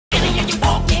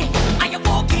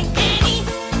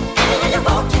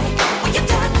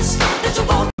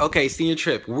Okay, senior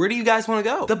trip. Where do you guys want to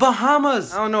go? The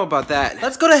Bahamas! I don't know about that.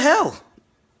 Let's go to hell!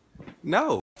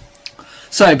 No.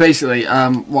 So basically,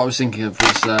 what I was thinking of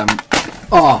was,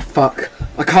 oh fuck,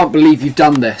 I can't believe you've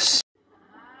done this.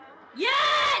 Yeah!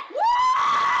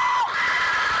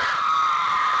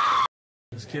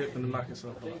 It's cute from the Mac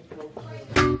itself.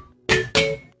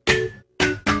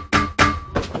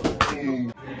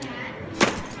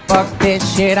 Fuck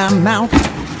this shit, I'm out.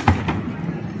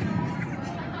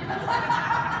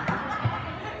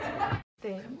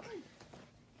 Can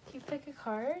you pick a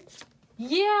card?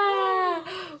 Yeah!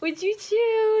 Would you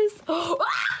choose? Look at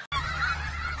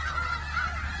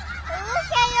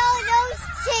all those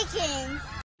chickens.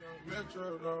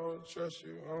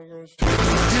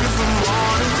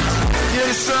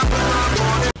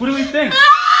 What do we think?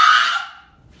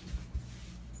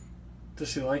 Does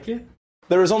she like it?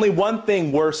 There is only one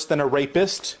thing worse than a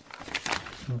rapist.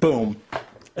 Boom.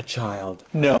 A child.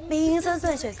 No. Be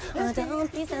suspicious. Oh,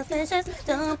 don't be suspicious.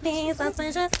 Don't be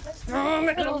suspicious. John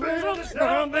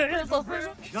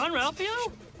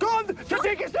Ralphio?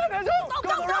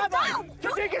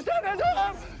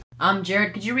 I'm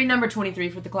Jared. Could you read number 23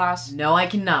 for the class? No, I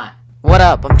cannot. What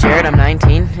up? I'm Jared. I'm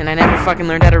 19, and I never fucking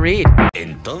learned how to read.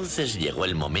 Entonces llegó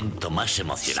el momento más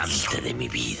emocionante de mi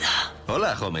vida.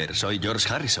 Hola, Homer. Soy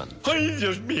George Harrison. ¡Ay,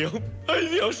 Dios mío! ¡Ay,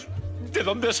 Dios! ¿De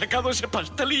dónde has sacado ese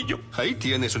pastelillo? Ahí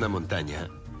tienes una montaña.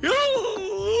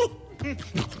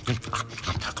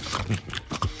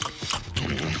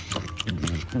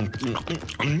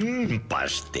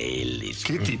 Pasteles.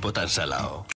 ¿Qué tipo tan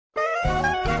salado?